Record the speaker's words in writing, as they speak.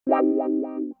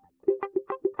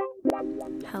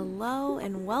Hello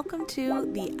and welcome to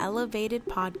the Elevated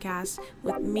Podcast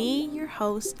with me, your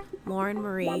host, Lauren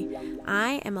Marie.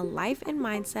 I am a life and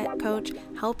mindset coach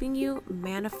helping you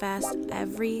manifest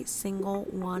every single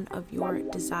one of your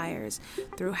desires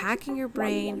through hacking your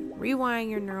brain, rewiring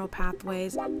your neural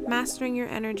pathways, mastering your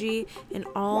energy, and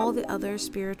all the other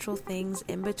spiritual things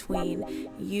in between.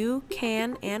 You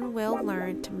can and will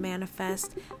learn to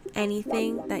manifest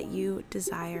anything that you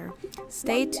desire.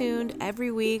 Stay tuned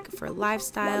every week for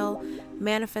lifestyle,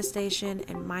 manifestation,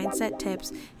 and mindset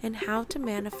tips and how to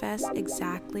manifest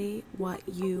exactly what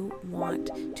you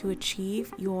want to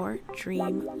achieve your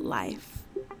dream life.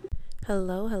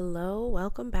 Hello.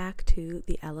 Welcome back to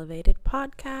the Elevated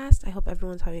Podcast. I hope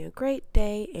everyone's having a great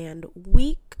day and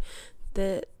week.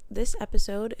 This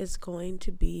episode is going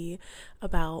to be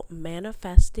about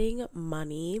manifesting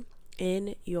money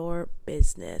in your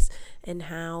business and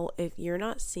how if you're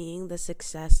not seeing the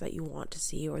success that you want to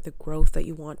see or the growth that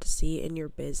you want to see in your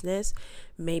business,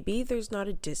 maybe there's not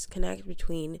a disconnect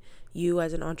between you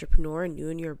as an entrepreneur and you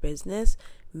and your business.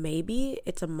 Maybe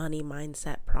it's a money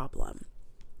mindset problem.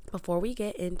 Before we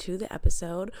get into the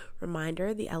episode,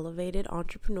 reminder, the Elevated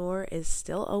Entrepreneur is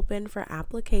still open for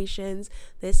applications.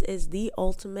 This is the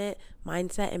ultimate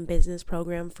mindset and business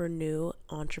program for new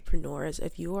entrepreneurs.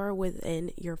 If you are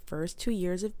within your first 2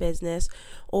 years of business,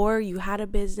 or you had a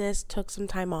business, took some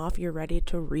time off, you're ready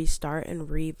to restart and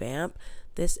revamp,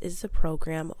 this is the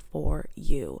program for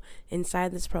you.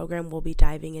 Inside this program, we'll be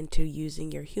diving into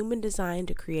using your human design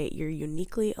to create your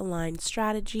uniquely aligned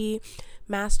strategy,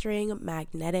 mastering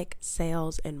magnetic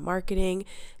sales and marketing,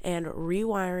 and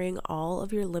rewiring all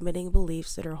of your limiting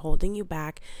beliefs that are holding you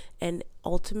back, and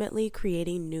ultimately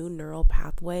creating new neural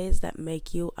pathways that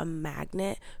make you a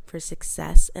magnet for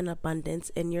success and abundance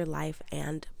in your life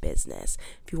and business.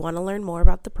 If you want to learn more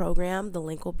about the program, the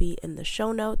link will be in the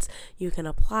show notes. You can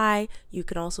apply. You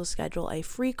can also schedule a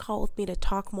free call with me to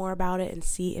talk more about it and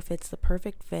see if it's the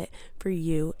perfect fit for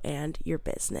you and your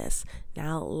business.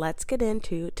 Now, let's get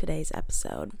into today's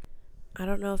episode. I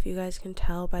don't know if you guys can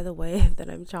tell by the way that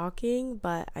I'm talking,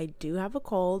 but I do have a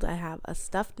cold. I have a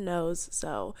stuffed nose,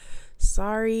 so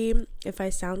sorry if I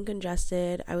sound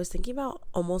congested. I was thinking about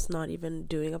almost not even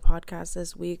doing a podcast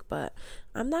this week, but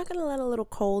I'm not going to let a little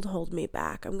cold hold me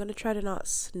back. I'm going to try to not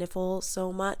sniffle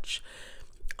so much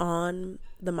on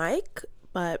the mic,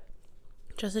 but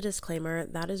just a disclaimer,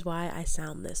 that is why I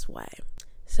sound this way.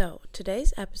 So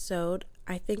today's episode,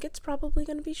 I think it's probably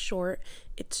going to be short.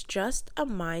 It's just a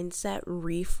mindset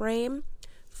reframe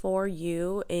for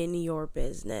you in your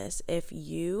business. If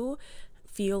you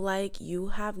feel like you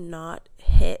have not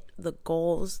hit the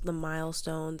goals, the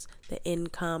milestones, the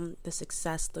income, the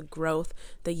success, the growth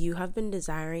that you have been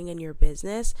desiring in your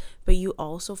business, but you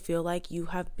also feel like you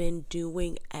have been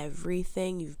doing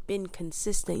everything, you've been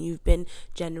consistent, you've been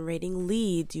generating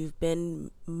leads, you've been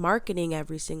marketing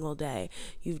every single day,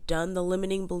 you've done the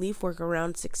limiting belief work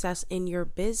around success in your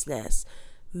business,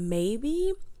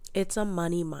 maybe it's a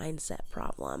money mindset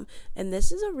problem. And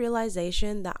this is a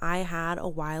realization that I had a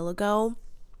while ago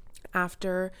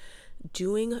after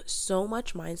doing so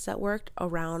much mindset work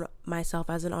around myself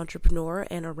as an entrepreneur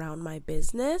and around my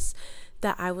business,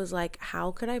 that I was like,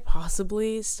 how could I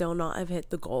possibly still not have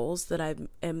hit the goals that I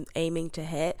am aiming to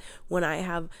hit when I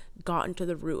have gotten to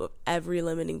the root of every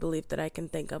limiting belief that I can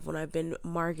think of, when I've been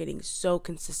marketing so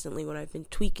consistently, when I've been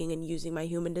tweaking and using my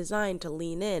human design to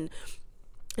lean in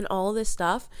and all this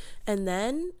stuff. And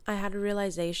then I had a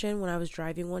realization when I was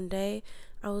driving one day.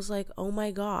 I was like, oh my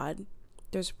God,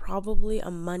 there's probably a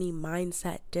money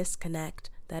mindset disconnect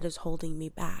that is holding me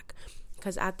back.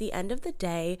 Because at the end of the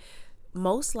day,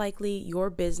 most likely your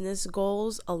business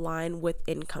goals align with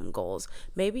income goals.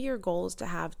 Maybe your goal is to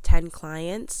have 10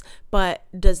 clients, but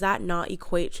does that not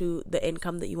equate to the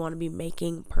income that you want to be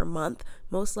making per month?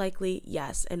 Most likely,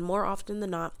 yes. And more often than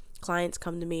not, clients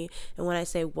come to me, and when I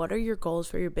say, what are your goals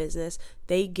for your business,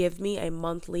 they give me a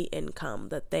monthly income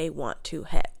that they want to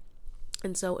hit.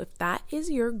 And so if that is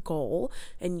your goal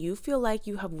and you feel like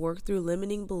you have worked through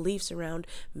limiting beliefs around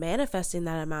manifesting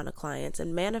that amount of clients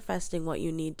and manifesting what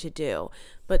you need to do,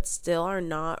 but still are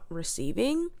not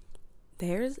receiving,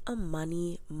 there's a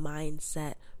money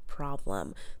mindset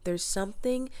problem. There's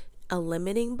something, a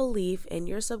limiting belief in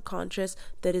your subconscious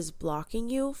that is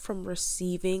blocking you from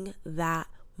receiving that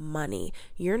money.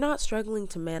 You're not struggling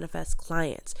to manifest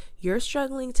clients. You're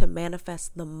struggling to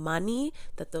manifest the money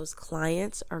that those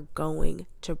clients are going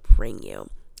to bring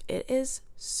you. It is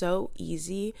so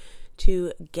easy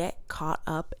to get caught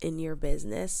up in your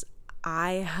business.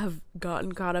 I have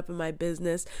gotten caught up in my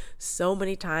business so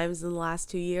many times in the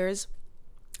last 2 years,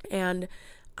 and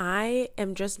I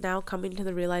am just now coming to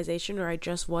the realization, or I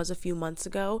just was a few months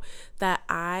ago, that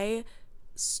I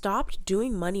stopped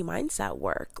doing money mindset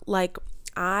work. Like,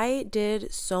 I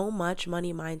did so much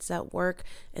money mindset work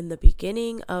in the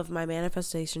beginning of my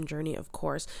manifestation journey, of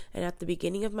course, and at the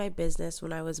beginning of my business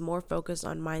when I was more focused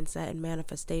on mindset and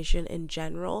manifestation in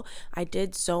general. I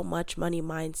did so much money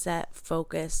mindset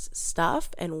focused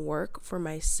stuff and work for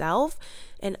myself,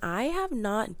 and I have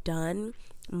not done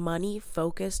money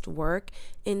focused work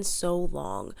in so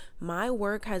long. My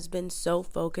work has been so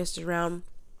focused around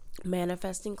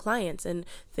manifesting clients and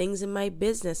things in my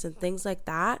business and things like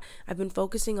that. I've been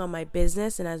focusing on my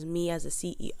business and as me as a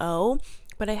CEO,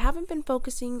 but I haven't been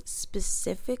focusing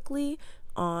specifically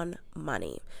on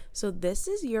money. So this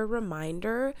is your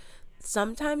reminder.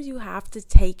 Sometimes you have to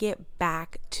take it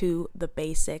back to the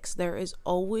basics. There is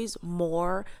always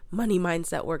more money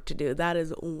mindset work to do. That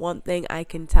is one thing I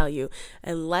can tell you.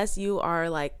 Unless you are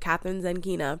like Catherine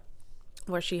Zenkina,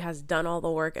 where she has done all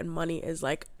the work and money is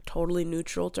like totally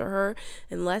neutral to her,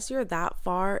 unless you're that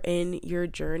far in your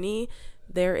journey,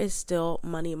 there is still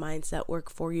money mindset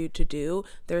work for you to do.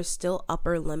 There's still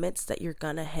upper limits that you're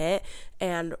gonna hit,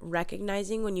 and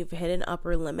recognizing when you've hit an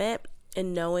upper limit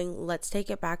and knowing, let's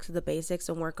take it back to the basics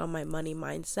and work on my money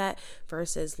mindset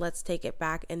versus let's take it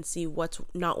back and see what's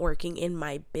not working in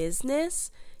my business,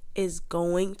 is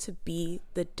going to be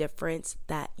the difference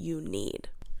that you need.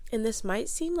 And this might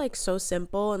seem like so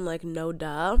simple and like no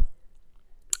duh,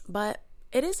 but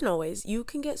it isn't always. You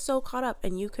can get so caught up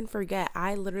and you can forget.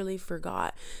 I literally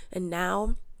forgot. And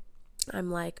now I'm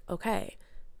like, okay,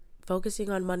 focusing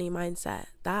on money mindset,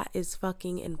 that is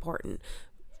fucking important.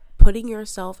 Putting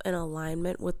yourself in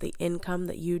alignment with the income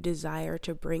that you desire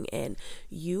to bring in.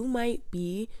 You might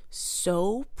be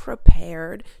so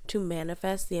prepared to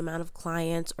manifest the amount of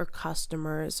clients or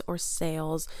customers or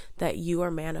sales that you are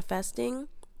manifesting,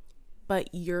 but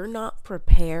you're not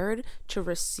prepared to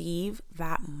receive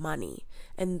that money.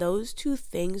 And those two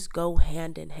things go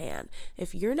hand in hand.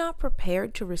 If you're not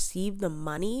prepared to receive the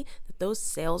money that those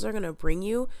sales are going to bring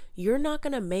you, you're not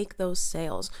going to make those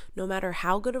sales. No matter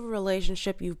how good of a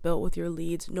relationship you've built with your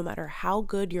leads, no matter how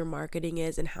good your marketing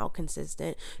is and how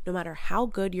consistent, no matter how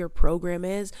good your program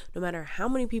is, no matter how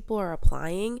many people are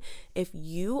applying, if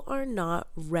you are not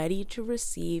ready to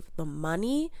receive the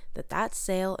money that that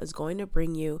sale is going to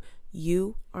bring you,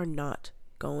 you are not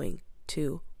going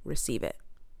to receive it.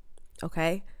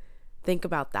 Okay? Think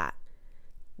about that.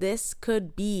 This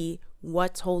could be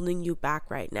what's holding you back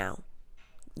right now.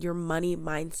 Your money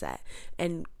mindset,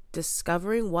 and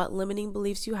discovering what limiting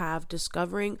beliefs you have,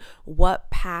 discovering what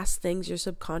past things your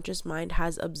subconscious mind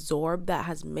has absorbed that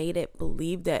has made it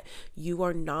believe that you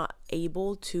are not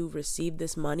able to receive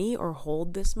this money or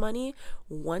hold this money.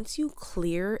 Once you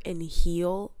clear and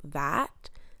heal that,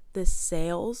 the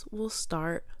sales will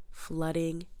start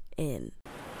flooding in.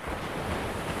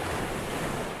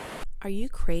 Are you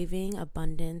craving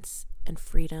abundance and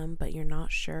freedom, but you're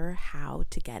not sure how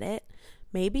to get it?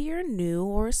 Maybe you're a new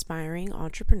or aspiring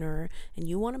entrepreneur and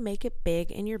you want to make it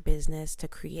big in your business to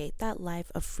create that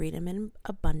life of freedom and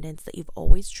abundance that you've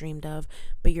always dreamed of,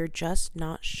 but you're just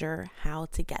not sure how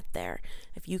to get there.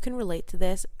 If you can relate to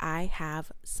this, I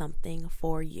have something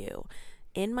for you.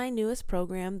 In my newest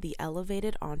program, The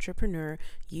Elevated Entrepreneur,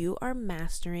 you are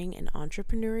mastering an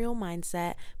entrepreneurial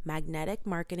mindset, magnetic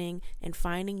marketing, and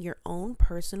finding your own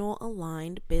personal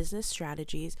aligned business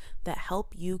strategies that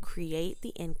help you create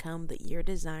the income that you're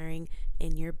desiring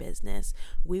in your business.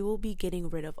 We will be getting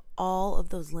rid of all of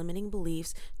those limiting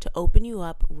beliefs to open you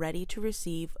up, ready to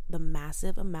receive the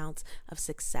massive amounts of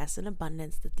success and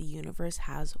abundance that the universe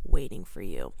has waiting for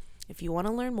you. If you want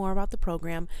to learn more about the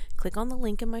program, click on the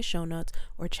link in my show notes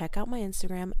or check out my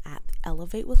Instagram at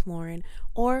Elevate with Lauren,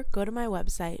 or go to my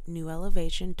website,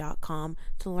 newelevation.com,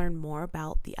 to learn more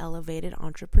about the Elevated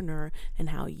Entrepreneur and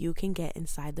how you can get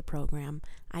inside the program.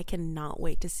 I cannot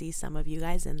wait to see some of you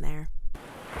guys in there.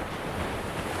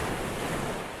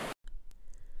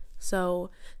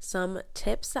 So some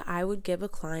tips that I would give a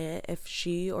client if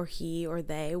she or he or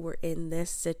they were in this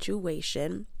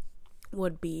situation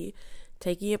would be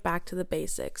taking it back to the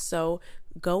basics. So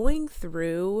going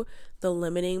through the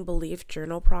limiting belief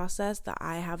journal process that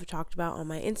I have talked about on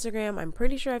my Instagram. I'm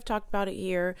pretty sure I've talked about it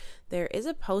here. There is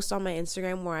a post on my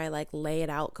Instagram where I lay it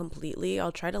out completely.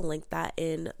 I'll try to link that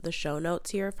in the show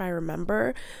notes here if I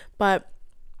remember. But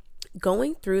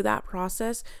going through that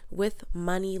process with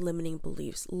money limiting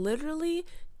beliefs, literally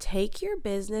take your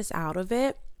business out of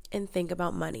it and think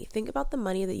about money. Think about the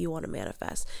money that you want to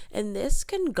manifest. And this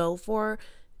can go for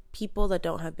people that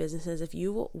don't have businesses. If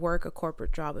you work a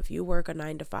corporate job, if you work a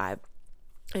 9 to 5,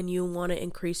 and you want to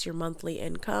increase your monthly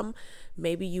income,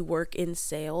 maybe you work in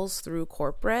sales through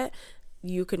corporate,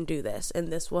 you can do this, and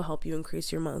this will help you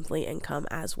increase your monthly income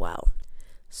as well.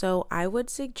 So I would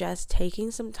suggest taking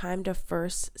some time to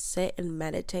first sit and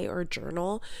meditate or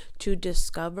journal to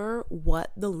discover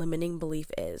what the limiting belief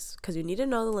is, because you need to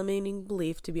know the limiting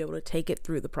belief to be able to take it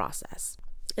through the process.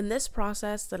 And this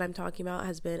process that I'm talking about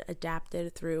has been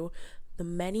adapted through the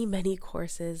many, many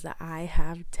courses that I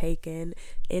have taken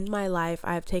in my life.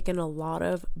 I've taken a lot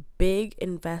of big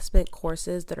investment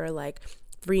courses that are like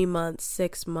 3 months,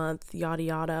 6 months, yada,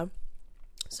 yada.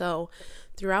 So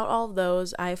throughout all of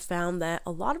those, I've found that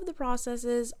a lot of the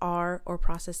processes or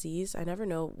processes, I never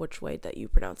know which way that you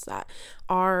pronounce that,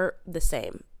 are the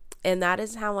same. And that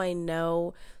is how I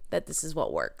know that this is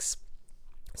what works.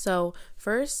 So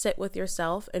first, sit with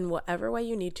yourself in whatever way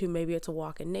you need to. Maybe it's a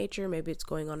walk in nature, maybe it's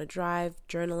going on a drive,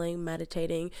 journaling,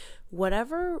 meditating,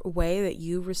 whatever way that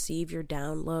you receive your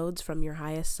downloads from your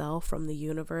highest self, from the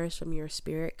universe, from your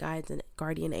spirit guides and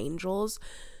guardian angels.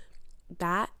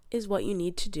 That is what you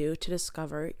need to do to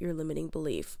discover your limiting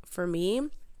belief. For me,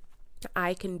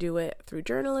 I can do it through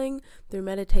journaling, through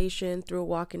meditation, through a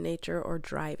walk in nature, or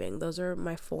driving. Those are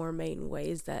my 4 main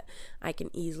ways that I can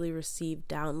easily receive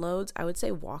downloads. I would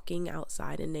say walking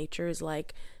outside in nature is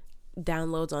like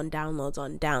downloads on downloads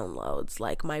on downloads.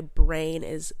 Like my brain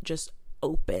is just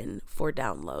open for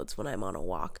downloads when I'm on a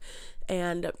walk.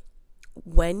 And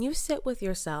when you sit with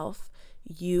yourself,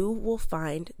 you will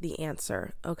find the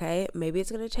answer, okay? Maybe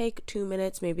it's going to take 2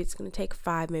 minutes, maybe it's going to take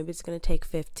 5, maybe it's going to take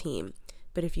 15.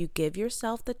 But if you give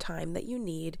yourself the time that you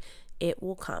need, it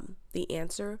will come. The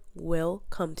answer will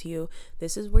come to you.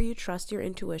 This is where you trust your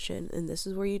intuition, and this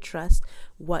is where you trust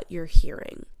what you're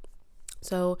hearing.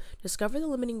 So discover the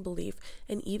limiting belief,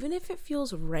 and even if it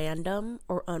feels random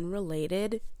or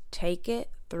unrelated, take it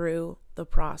through the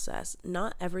process.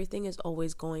 Not everything is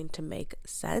always going to make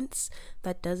sense.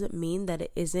 That doesn't mean that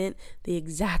it isn't the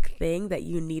exact thing that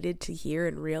you needed to hear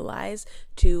and realize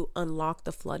to unlock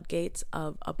the floodgates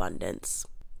of abundance.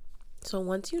 So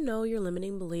once you know your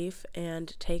limiting belief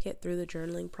and take it through the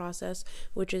journaling process,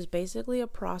 which is basically a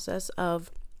process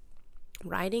of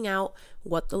writing out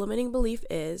what the limiting belief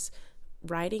is,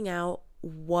 writing out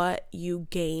what you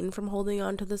gain from holding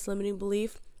on to this limiting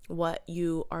belief, what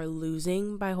you are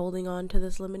losing by holding on to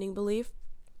this limiting belief,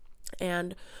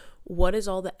 and what is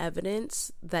all the evidence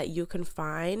that you can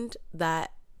find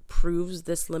that proves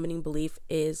this limiting belief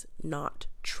is not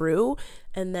true,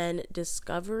 and then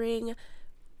discovering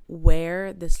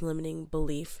where this limiting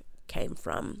belief came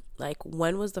from. Like,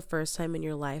 when was the first time in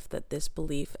your life that this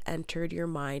belief entered your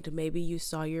mind? Maybe you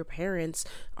saw your parents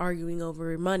arguing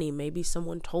over money. Maybe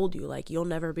someone told you, like, you'll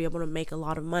never be able to make a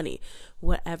lot of money.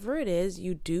 Whatever it is,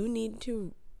 you do need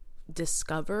to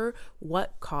discover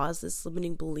what caused this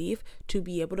limiting belief to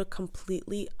be able to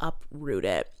completely uproot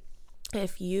it.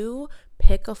 If you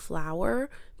pick a flower,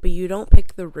 but you don't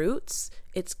pick the roots,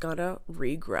 it's gonna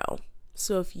regrow.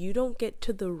 So if you don't get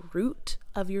to the root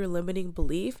of your limiting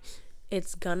belief,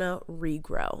 it's gonna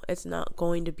regrow. It's not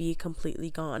going to be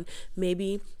completely gone.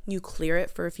 Maybe you clear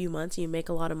it for a few months and you make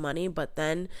a lot of money, but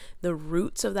then the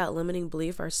roots of that limiting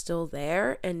belief are still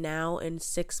there, and now in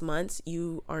 6 months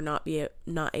you are not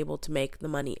able to make the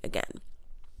money again.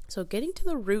 So getting to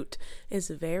the root is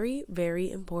very, very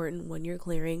important when you're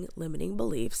clearing limiting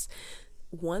beliefs.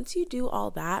 Once you do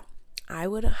all that, I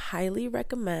would highly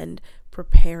recommend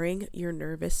preparing your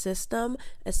nervous system,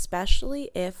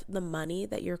 especially if the money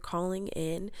that you're calling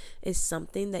in is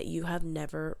something that you have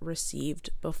never received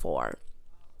before.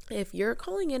 If you're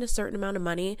calling in a certain amount of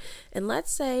money, and let's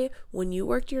say when you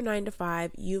worked your 9 to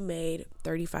 5, you made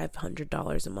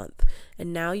 $3,500 a month,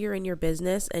 and now you're in your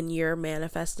business and you're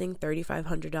manifesting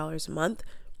 $3,500 a month,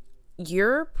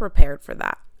 you're prepared for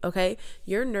that, okay?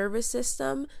 Your nervous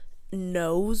system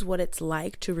knows what it's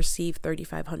like to receive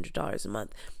 $3,500 a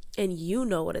month, and you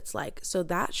know what it's like. So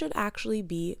that should actually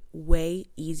be way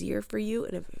easier for you.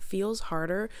 And if it feels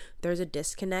harder, there's a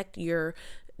disconnect. You're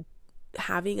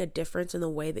having a difference in the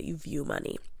way that you view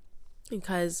money,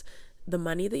 because the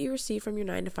money that you receive from your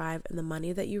 9 to 5 and the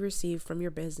money that you receive from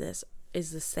your business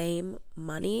is the same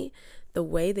money. The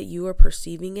way that you are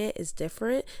perceiving it is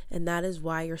different, and that is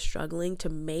why you're struggling to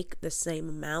make the same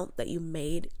amount that you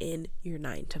made in your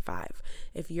 9 to 5.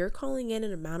 If you're calling in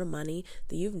an amount of money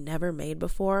that you've never made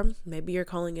before, maybe you're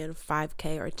calling in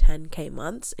 5K or 10K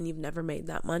months and you've never made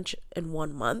that much in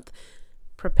 1 month,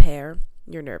 prepare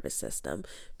your nervous system,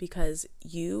 because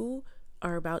you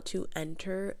are about to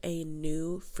enter a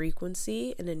new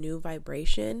frequency and a new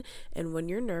vibration. And when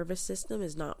your nervous system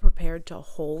is not prepared to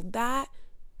hold that,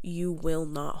 you will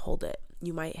not hold it.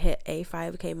 you might hit a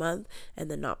 5K month and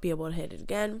then not be able to hit it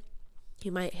again.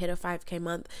 You might hit a 5K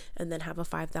month and then have a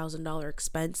 $5,000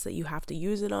 expense that you have to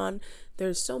use it on.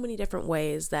 There's so many different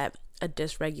ways that a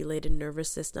dysregulated nervous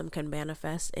system can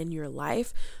manifest in your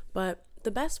life, but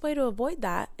the best way to avoid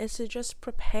that is to just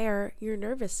prepare your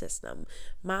nervous system.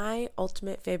 My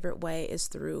ultimate favorite way is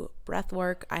through breath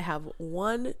work. I have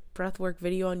one breath work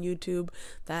video on YouTube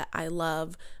that I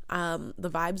love. The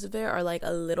vibes of it are like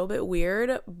a little bit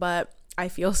weird, but I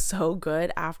feel so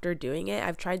good after doing it.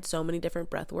 I've tried so many different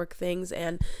breathwork things,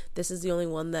 and this is the only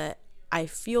one that I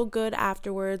feel good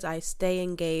afterwards. I stay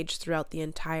engaged throughout the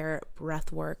entire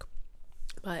breathwork.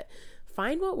 But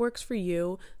find what works for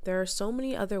you. There are so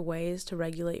many other ways to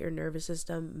regulate your nervous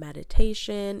system: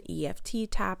 meditation, EFT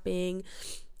tapping.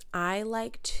 I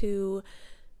like to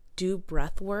do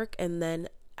breath work, and then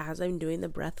as I'm doing the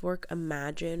breath work,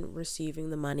 imagine receiving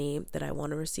the money that I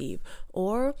want to receive,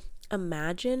 or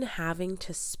imagine having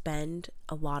to spend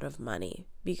a lot of money,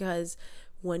 because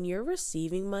when you're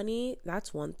receiving money,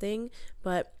 that's one thing,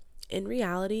 but in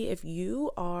reality, if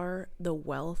you are the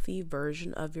wealthy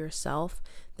version of yourself,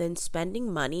 then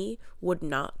spending money would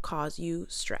not cause you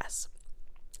stress.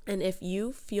 And if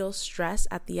you feel stress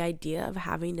at the idea of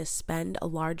having to spend a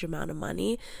large amount of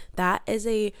money, that is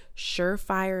a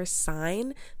surefire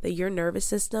sign that your nervous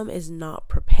system is not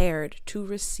prepared to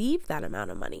receive that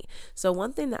amount of money. So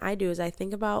one thing that I do is I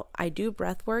do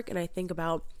breath work, and I think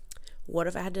about, what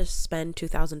if I had to spend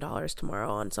 $2,000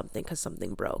 tomorrow on something because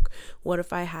something broke? What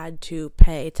if I had to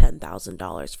pay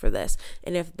 $10,000 for this?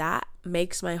 And if that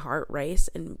makes my heart race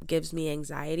and gives me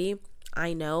anxiety,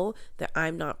 I know that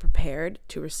I'm not prepared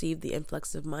to receive the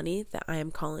influx of money that I am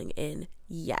calling in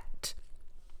yet.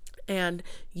 And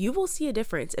you will see a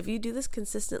difference. If you do this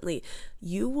consistently,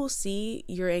 you will see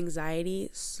your anxiety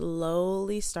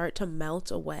slowly start to melt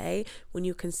away when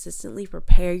you consistently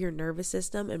prepare your nervous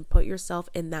system and put yourself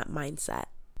in that mindset.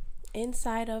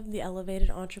 Inside of the Elevated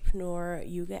Entrepreneur,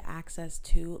 you get access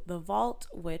to the Vault,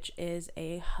 which is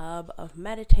a hub of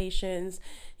meditations,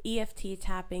 EFT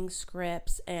tapping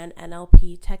scripts, and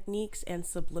NLP techniques and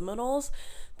subliminals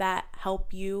that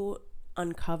help you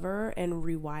uncover and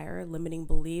rewire limiting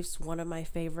beliefs. One of my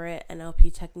favorite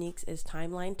NLP techniques is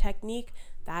timeline technique.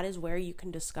 That is where you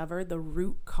can discover the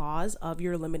root cause of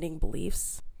your limiting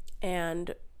beliefs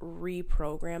and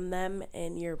reprogram them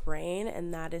in your brain,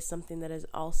 and that is something that is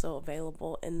also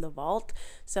available in the Vault.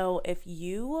 So if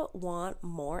you want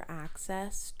more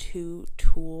access to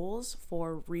tools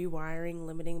for rewiring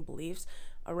limiting beliefs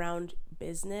around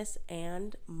business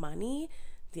and money,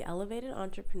 the Elevated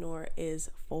Entrepreneur is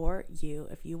for you.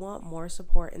 If you want more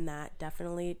support in that,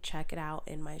 definitely check it out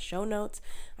in my show notes.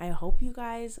 I hope you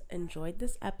guys enjoyed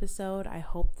this episode. I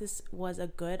hope this was a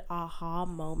good aha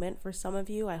moment for some of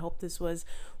you. I hope this was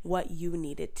what you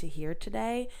needed to hear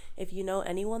today. If you know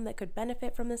anyone that could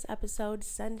benefit from this episode,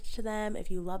 send it to them. If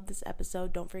you love this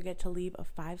episode, don't forget to leave a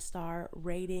 5-star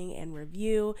rating and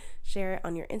review. Share it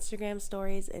on your Instagram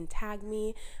stories and tag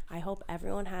me. I hope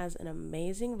everyone has an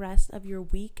amazing rest of your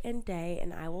week and day,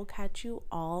 and I will catch you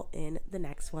all in the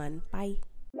next one. Bye.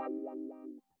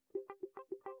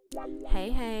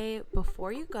 Hey,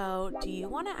 before you go, do you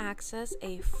want to access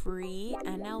a free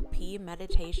NLP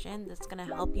meditation that's going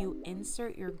to help you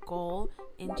insert your goal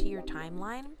into your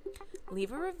timeline?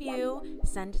 Leave a review,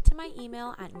 send it to my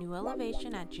email at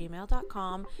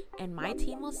newelevation@gmail.com, and my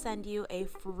team will send you a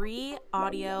free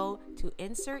audio to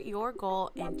insert your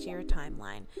goal into your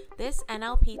timeline. This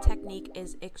NLP technique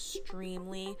is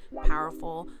extremely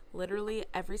powerful. Literally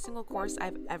every single course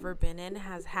I've ever been in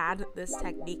has had this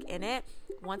technique in it.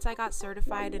 Once I got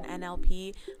certified in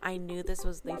NLP, I knew this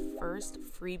was the first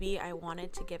freebie I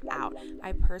wanted to give out.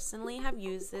 I personally have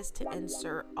used this to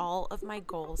insert all of my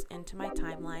goals into my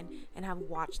timeline and have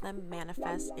watched them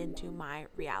manifest into my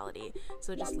reality.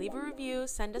 So just leave a review,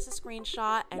 send us a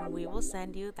screenshot, and we will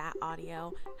send you that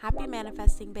audio. Happy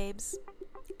manifesting, babes.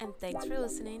 And thanks for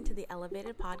listening to the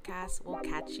Elevated Podcast. We'll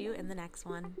catch you in the next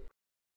one.